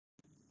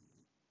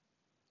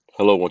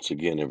Hello once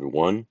again,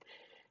 everyone.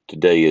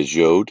 Today is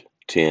Yod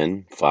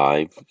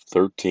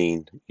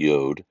 10/5/13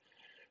 Yod,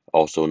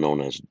 also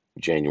known as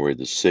January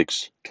the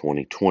 6th,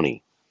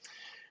 2020.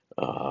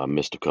 I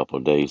missed a couple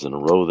of days in a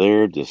row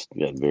there, just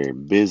got very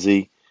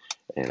busy,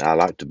 and I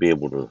like to be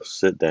able to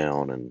sit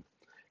down and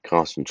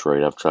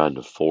concentrate. I've tried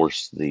to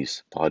force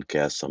these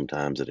podcasts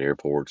sometimes at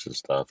airports and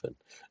stuff,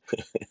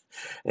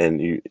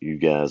 and you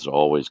guys are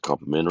always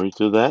complimentary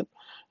to that,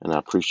 and I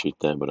appreciate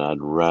that, but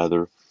I'd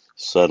rather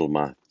settle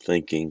my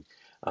thinking.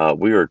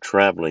 We are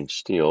traveling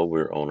still.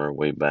 We're on our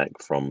way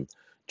back from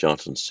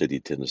Johnson City,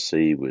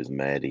 Tennessee, with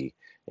Maddie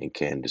and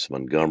Candace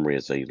Montgomery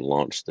as they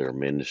launched their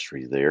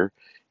ministry there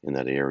in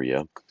that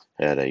area.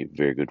 Had a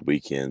very good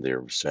weekend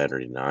there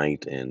Saturday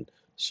night and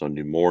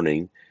Sunday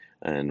morning,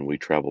 and we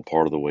traveled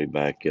part of the way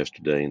back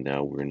yesterday, and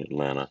now we're in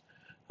Atlanta,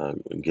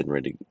 getting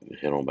ready to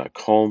head on back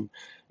home.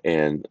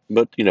 And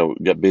but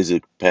got busy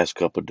the past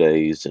couple of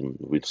days, and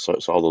we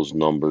saw those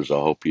numbers. I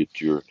hope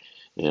you're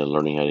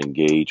learning how to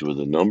engage with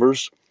the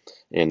numbers,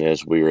 and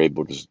as we are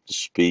able to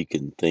speak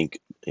and think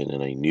in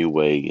a new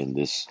way in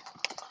this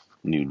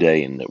new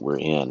day and that we're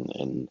in.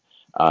 And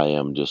I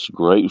am just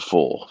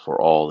grateful for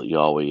all that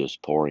Yahweh is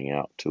pouring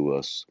out to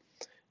us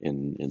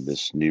in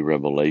this new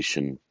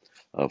revelation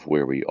of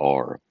where we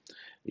are.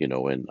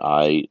 And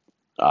I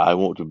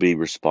want to be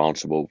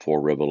responsible for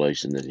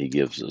revelation that He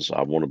gives us.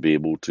 I want to be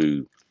able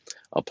to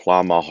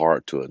apply my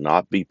heart to it,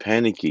 not be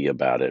panicky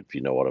about it, if you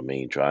know what I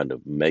mean, trying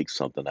to make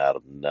something out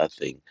of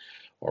nothing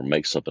or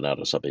make something out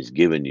of something He's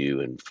given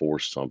you and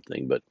force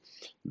something. But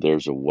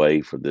there's a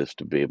way for this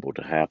to be able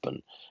to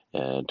happen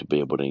and to be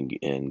able to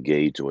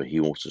engage the way He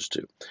wants us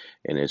to.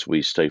 And as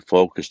we stay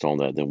focused on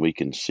that, then we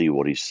can see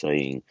what He's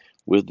saying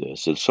with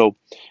this. And so,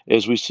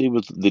 as we see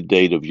with the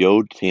date of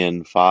Yod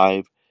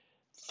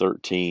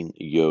 10/5/13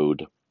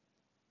 Yod,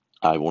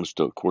 I want us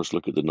to, of course,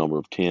 look at the number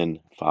of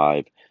 10,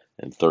 5,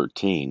 and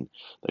 13.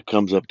 That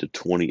comes up to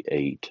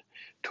 28.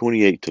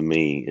 28 to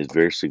me is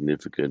very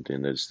significant,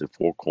 and it's the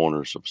four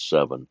corners of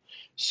 7.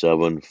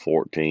 7,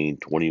 14,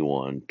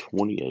 21,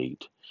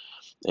 28.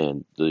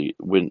 And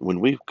when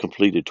we've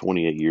completed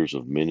 28 years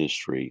of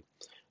ministry,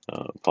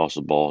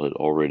 Apostle Ball had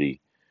already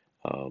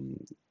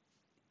um,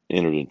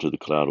 entered into the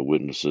cloud of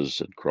witnesses,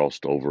 had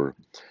crossed over,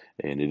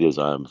 and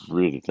I'm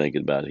really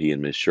thinking about he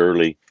and Miss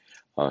Shirley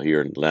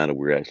here in Atlanta.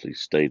 We actually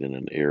stayed in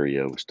an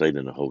area. We stayed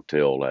in a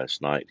hotel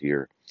last night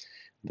here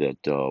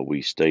that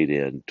we stayed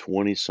in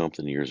 20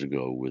 something years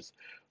ago with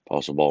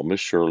Apostle Ball,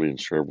 Miss Shirley, and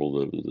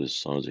several of the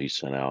sons he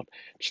sent out.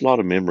 Just a lot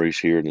of memories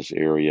here in this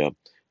area.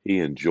 He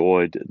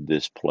enjoyed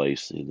this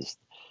place.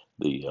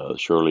 The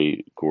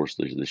Shirley, of course,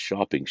 the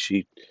shopping.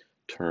 She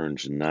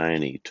turns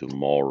 90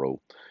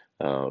 tomorrow.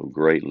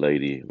 Great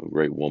lady, a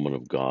great woman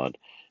of God,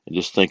 and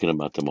just thinking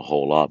about them a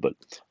whole lot. But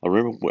I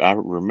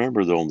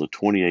remember though on the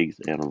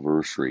 28th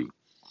anniversary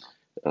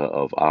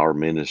of our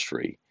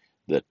ministry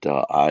that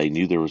I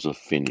knew there was a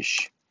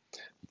finish.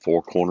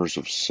 Four corners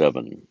of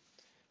 7.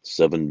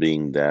 7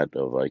 being that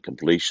of a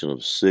completion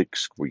of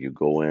 6, where you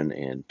go in,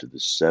 and to the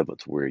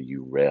 7th, where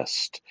you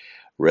rest.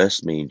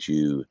 Rest means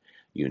you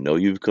know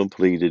you've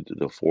completed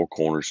the four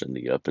corners and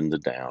the up and the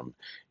down,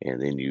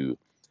 and then you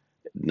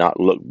not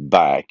look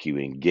back, you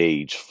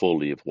engage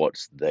fully of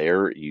what's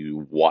there,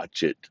 you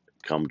watch it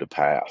come to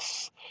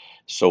pass.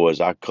 So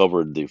as I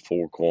covered the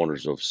four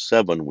corners of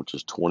 7, which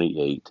is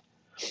 28,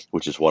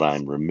 which is what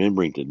I'm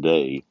remembering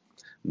today,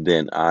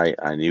 then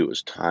I knew it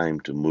was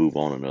time to move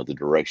on another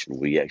direction.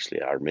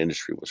 Our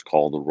ministry was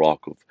called the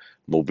Rock of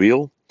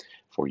Mobile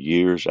for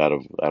years, out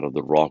of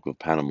the Rock of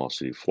Panama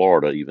City,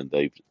 Florida. Even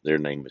their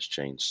name has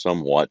changed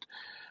somewhat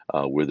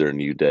with their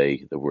new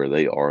day, where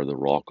they are the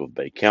Rock of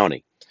Bay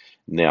County.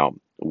 Now,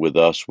 with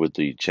us, with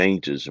the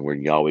changes, and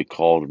when Yahweh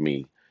called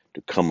me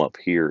to come up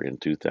here in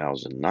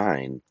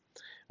 2009,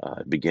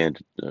 it began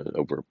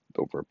over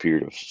a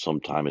period of some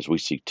time, as we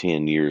see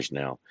 10 years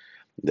now,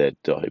 that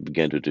I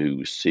began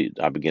to see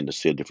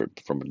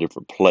from a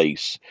different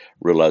place,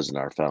 realizing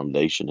our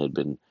foundation had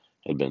been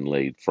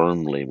laid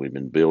firmly. We've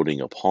been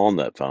building upon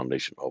that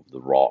foundation of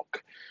the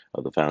rock,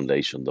 of the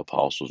foundation of the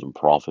apostles and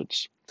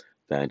prophets,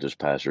 evangelists,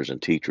 pastors,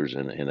 and teachers,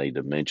 in a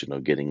dimension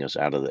of getting us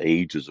out of the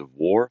ages of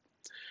war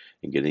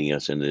and getting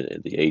us into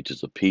the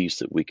ages of peace,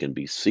 that we can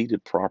be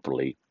seated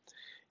properly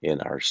in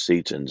our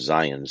seats in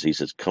Zion. He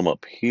says, come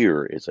up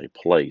here is a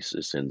place.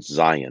 It's in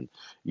Zion.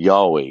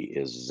 Yahweh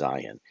is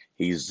Zion.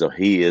 He is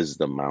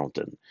the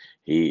mountain.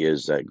 He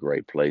is that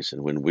great place.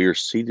 And when we're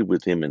seated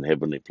with Him in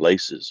heavenly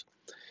places,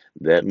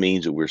 that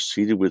means that we're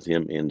seated with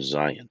Him in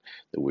Zion,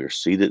 that we're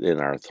seated in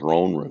our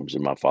throne rooms.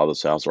 In my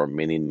Father's house are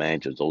many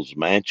mansions. Those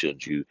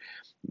mansions, you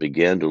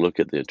begin to look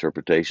at the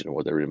interpretation of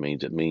whatever it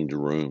means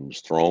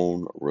rooms,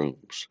 throne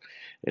rooms.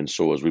 And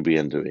so as we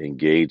begin to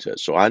engage that,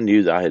 so I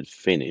knew that I had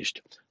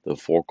finished the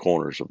four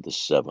corners of the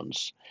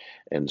sevens.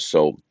 And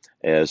so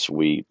as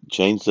we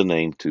changed the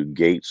name to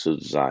Gates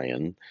of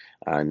Zion,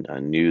 I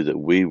knew that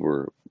we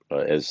were,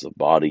 as the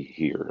body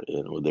here,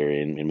 there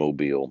in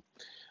Mobile,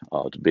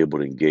 to be able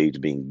to engage,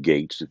 being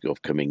gates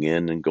of coming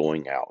in and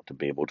going out, to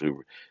be able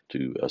to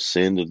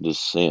ascend and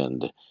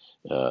descend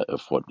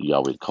of what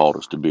Yahweh called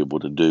us to be able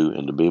to do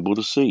and to be able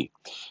to see.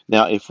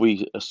 Now, if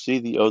we see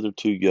the other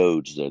two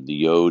yods there, the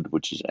yod,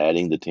 which is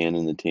adding the 10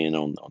 and the 10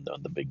 on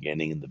the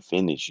beginning and the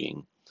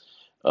finishing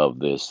of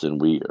this, then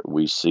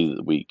we see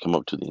that we come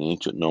up to the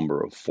ancient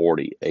number of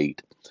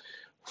 48.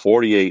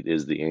 48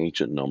 is the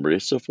ancient number.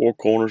 It's the four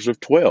corners of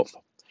 12.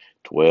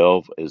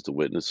 12 is the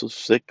witness of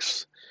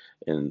 6,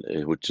 and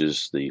which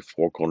is the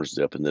four corners,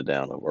 the up and the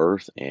down of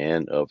earth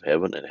and of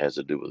heaven. It has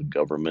to do with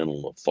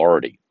governmental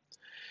authority.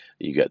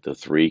 You got the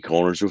three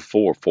corners of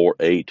 4, 4,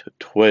 8,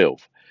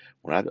 12.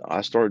 When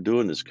I started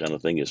doing this kind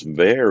of thing, it's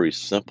very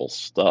simple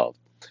stuff,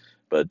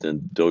 but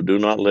then do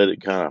not let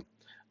it kind of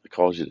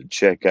cause you to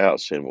check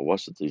out saying, well,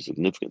 what's the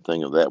significant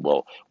thing of that?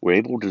 Well, we're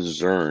able to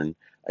discern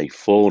a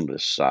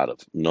fullness side of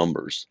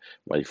numbers,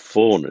 a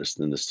fullness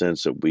in the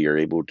sense that we are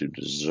able to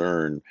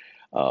discern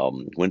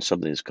when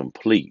something is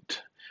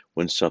complete,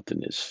 when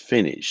something is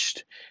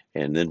finished,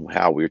 and then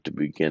how we're to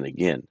begin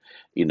again.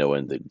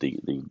 And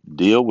the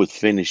deal with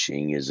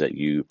finishing is that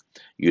you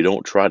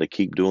don't try to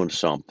keep doing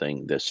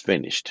something that's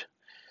finished.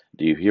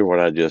 Do you hear what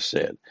I just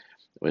said?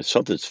 When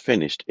something's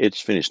finished, it's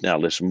finished. Now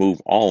let's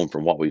move on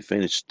from what we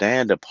finished.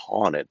 Stand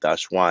upon it.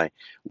 That's why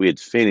we had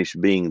finished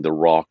being the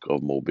Rock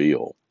of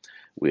Mobile.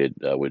 We'd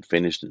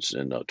finished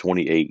in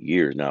 28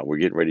 years. Now we're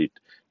getting ready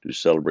to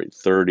celebrate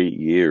 30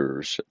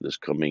 years this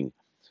coming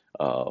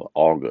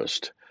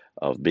August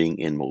of being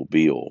in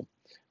Mobile.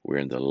 We're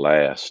in the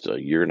last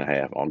year and a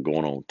half, I'm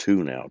going on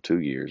 2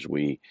 years.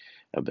 We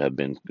have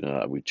been,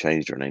 we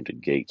changed our name to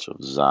Gates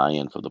of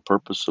Zion for the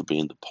purpose of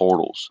being the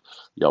portals.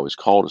 You always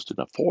called us to.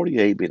 Now,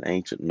 48 being an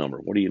ancient number.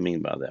 What do you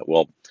mean by that?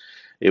 Well,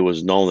 it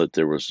was known that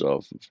there was,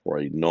 for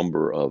a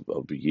number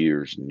of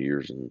years and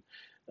years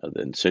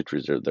and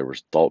centuries, there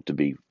was thought to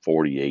be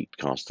 48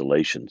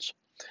 constellations.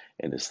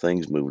 And as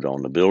things moved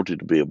on, the ability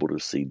to be able to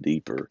see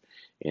deeper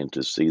and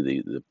to see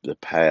the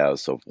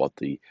paths of what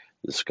the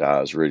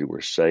skies really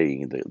were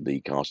saying,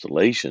 the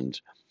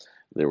constellations,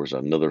 there was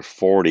another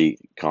 40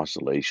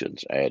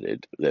 constellations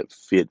added that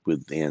fit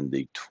within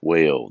the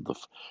 12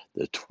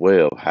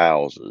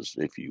 houses,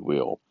 if you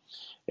will,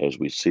 as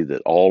we see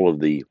that all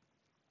of the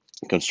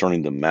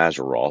concerning the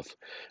Mazaroth,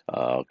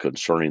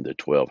 concerning the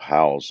 12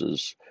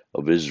 houses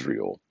of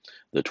Israel,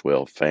 the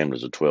 12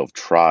 families, the 12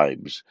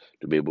 tribes,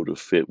 to be able to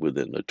fit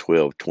within the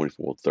 12,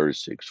 24,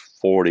 36,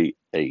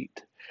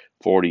 48.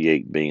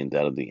 48 being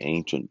that of the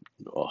ancient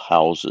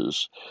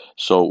houses.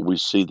 So we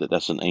see that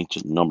that's an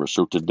ancient number.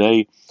 So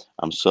today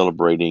I'm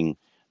celebrating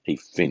a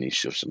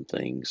finish of some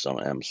things.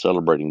 I'm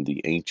celebrating the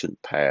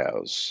ancient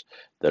paths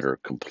that are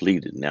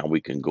completed. Now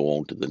we can go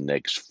on to the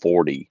next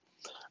 40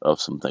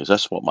 of some things.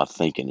 That's what my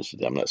thinking is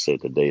today. I'm not saying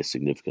today is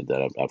significant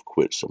that I've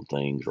quit some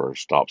things or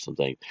stopped some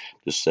things.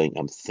 Just saying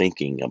I'm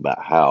thinking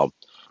about how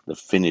the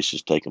finish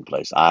is taking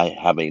place. I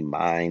have a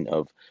mind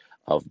of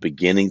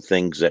beginning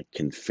things that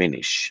can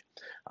finish.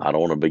 I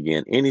don't want to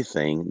begin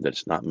anything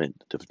that's not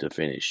meant to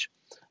finish.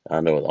 I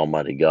know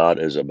Almighty God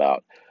is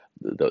about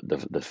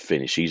the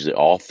finish. He's the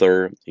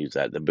author. He's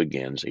at the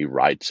begins. He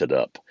writes it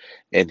up,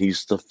 and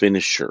he's the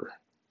finisher.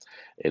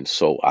 And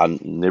so I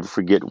never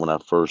forget when I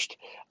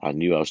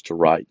knew I was to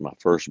write my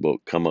first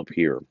book, Come Up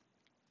Here.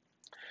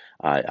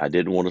 I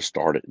didn't want to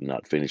start it and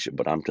not finish it,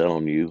 but I'm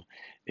telling you,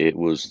 it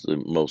was the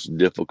most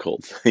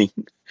difficult thing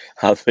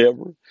I've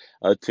ever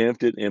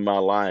attempted in my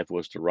life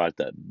was to write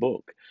that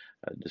book.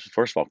 Just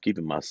first of all,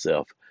 keeping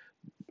myself,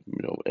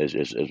 as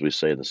we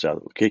say in the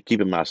South,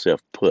 keeping myself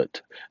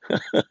put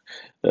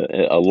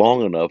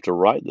long enough to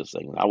write this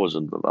thing. I was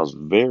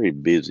very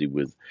busy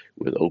with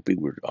Opie.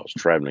 I was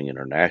traveling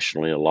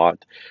internationally a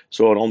lot,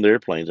 so on the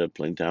airplanes I had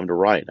plenty of time to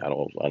write. I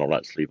don't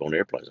like to sleep on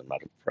airplanes. I'm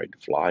not afraid to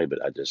fly, but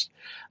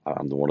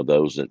I'm the one of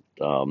those that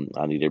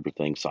I need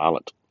everything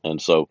silent.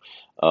 And so,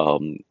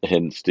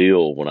 and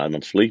still when I'm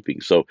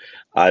sleeping, so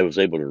I was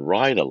able to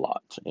write a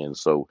lot, and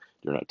so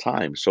during that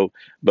time. So,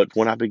 but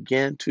when I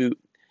began to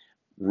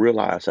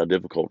realize how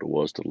difficult it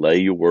was to lay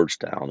your words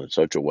down in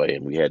such a way.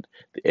 And we had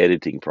the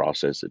editing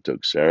process that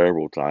took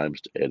several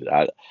times to edit.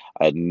 I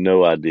had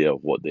no idea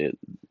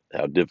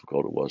how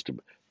difficult it was to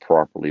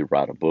properly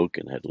write a book,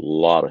 and had a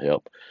lot of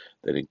help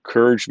that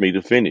encouraged me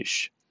to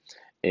finish.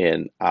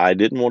 And I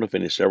didn't want to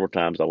finish several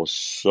times. I was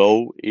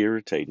so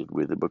irritated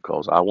with it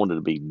because I wanted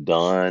to be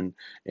done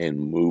and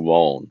move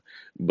on.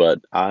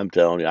 But I'm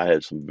telling you, I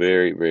had some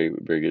very, very,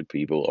 very good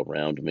people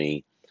around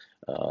me.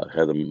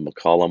 Heather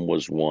McCollum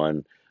was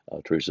one.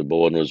 Teresa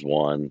Bowen was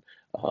one.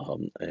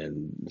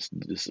 And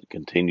this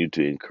continued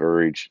to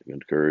encourage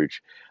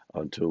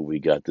until we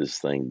got this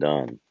thing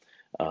done.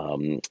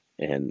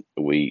 And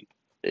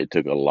it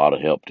took a lot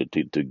of help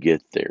to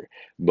get there,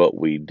 but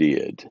we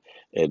did.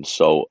 And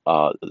so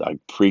I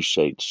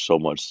appreciate so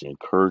much the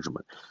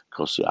encouragement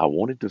because I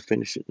wanted to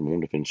finish it and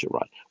wanted to finish it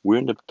right. We're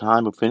in the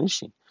time of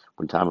finishing.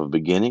 We're in time of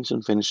beginnings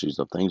and finishes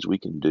of things we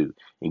can do.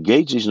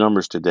 Engage these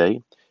numbers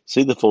today.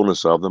 See the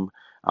fullness of them.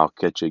 I'll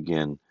catch you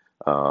again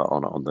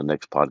on the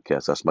next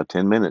podcast. That's my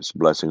 10 minutes.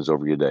 Blessings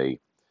over your day.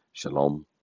 Shalom.